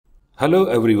Hello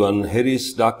everyone, here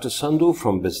is Dr. Sandhu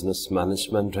from Business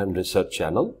Management and Research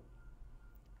channel.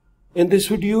 In this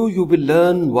video, you will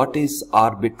learn what is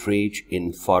arbitrage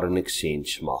in foreign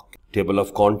exchange market. Table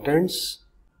of contents.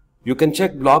 You can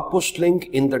check blog post link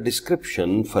in the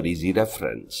description for easy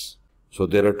reference. So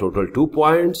there are total 2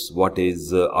 points. What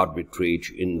is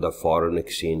arbitrage in the foreign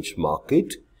exchange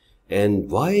market and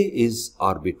why is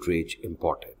arbitrage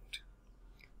important?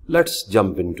 Let's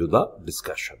jump into the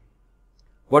discussion.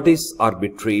 What is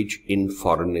arbitrage in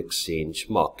foreign exchange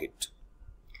market?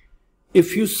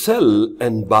 If you sell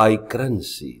and buy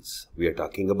currencies, we are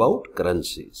talking about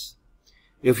currencies.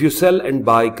 If you sell and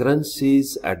buy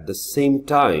currencies at the same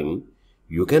time,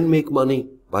 you can make money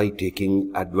by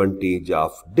taking advantage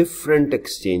of different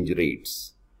exchange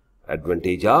rates.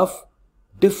 Advantage of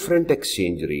different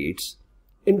exchange rates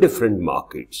in different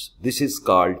markets. This is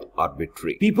called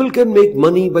arbitrage. People can make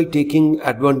money by taking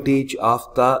advantage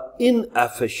of the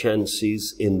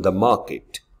inefficiencies in the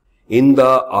market. In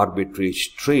the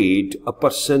arbitrage trade, a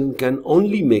person can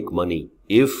only make money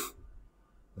if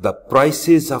the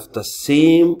prices of the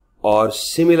same or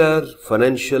similar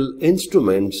financial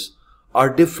instruments are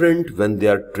different when they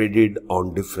are traded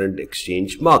on different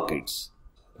exchange markets.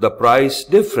 The price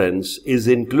difference is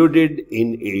included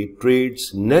in a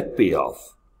trade's net payoff.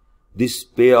 This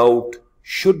payout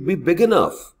should be big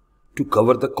enough to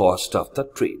cover the cost of the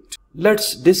trade.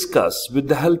 Let's discuss with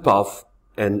the help of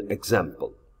an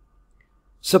example.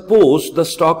 Suppose the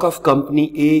stock of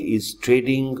company A is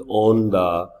trading on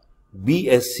the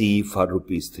BSE for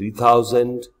rupees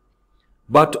 3000,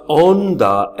 but on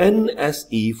the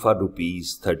NSE for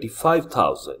rupees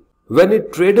 35,000. When a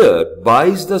trader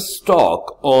buys the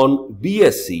stock on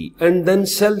BSE and then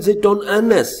sells it on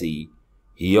NSE,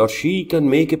 he or she can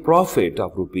make a profit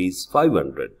of rupees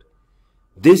 500.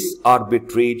 This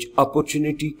arbitrage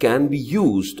opportunity can be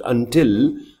used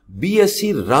until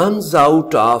BSE runs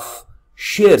out of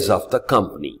shares of the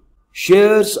company.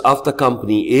 Shares of the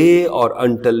company A or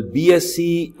until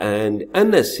BSE and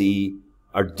NSE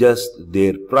adjust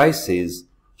their prices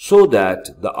so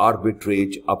that the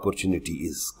arbitrage opportunity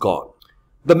is gone.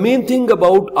 The main thing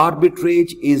about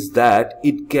arbitrage is that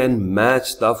it can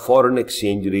match the foreign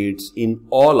exchange rates in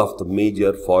all of the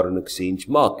major foreign exchange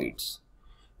markets.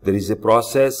 There is a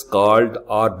process called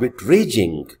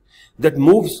arbitraging that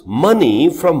moves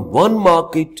money from one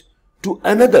market to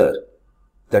another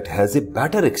that has a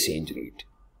better exchange rate.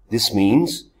 This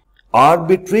means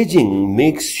arbitraging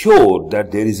makes sure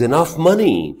that there is enough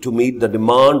money to meet the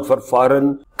demand for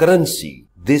foreign currency.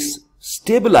 This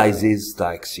stabilizes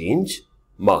the exchange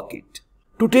market.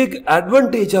 To take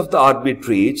advantage of the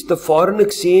arbitrage, the foreign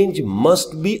exchange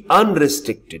must be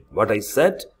unrestricted. What I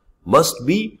said, must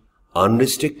be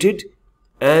unrestricted,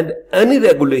 and any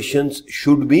regulations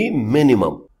should be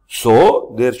minimum.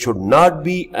 So there should not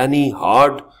be any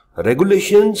hard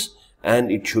regulations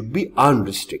and it should be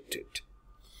unrestricted.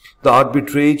 The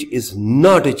arbitrage is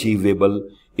not achievable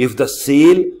if the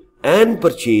sale and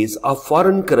purchase of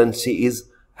foreign currency is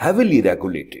heavily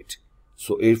regulated.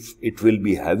 So if it will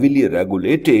be heavily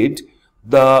regulated,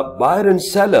 the buyer and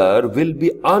seller will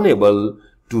be unable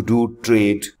to do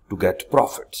trade to get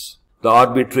profits. The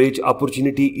arbitrage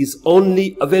opportunity is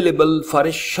only available for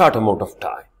a short amount of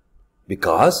time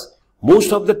because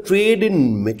most of the trade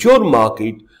in mature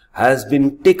market has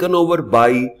been taken over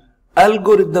by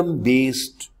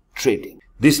algorithm-based trading.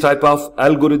 This type of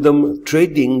algorithm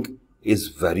trading is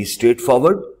very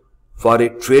straightforward for a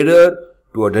trader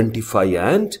to identify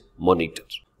and monitor.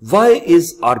 Why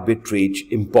is arbitrage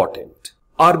important?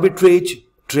 Arbitrage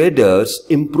traders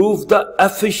improve the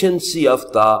efficiency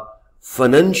of the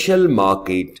financial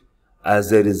market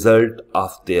as a result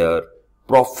of their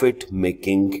profit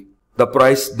making. The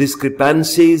price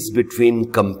discrepancies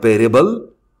between comparable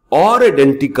or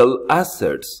identical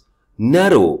assets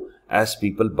narrow as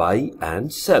people buy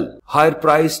and sell. Higher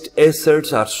priced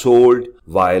assets are sold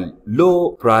while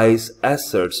low price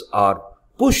assets are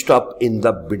pushed up in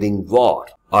the bidding war.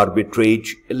 Arbitrage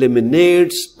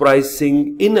eliminates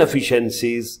pricing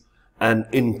inefficiencies and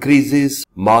increases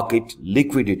market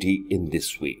liquidity in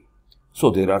this way. So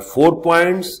there are 4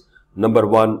 points. Number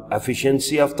 1,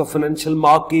 efficiency of the financial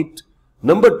market.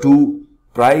 Number 2,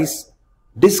 price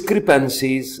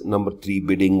discrepancies. Number 3,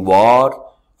 bidding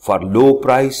war for low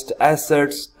priced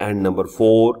assets. And number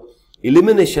 4,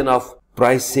 elimination of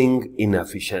pricing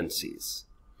inefficiencies.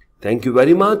 Thank you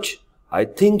very much. I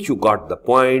think you got the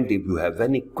point. If you have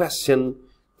any question,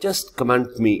 just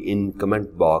comment me in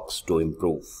comment box to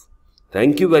improve.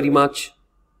 Thank you very much.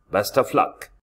 Best of luck.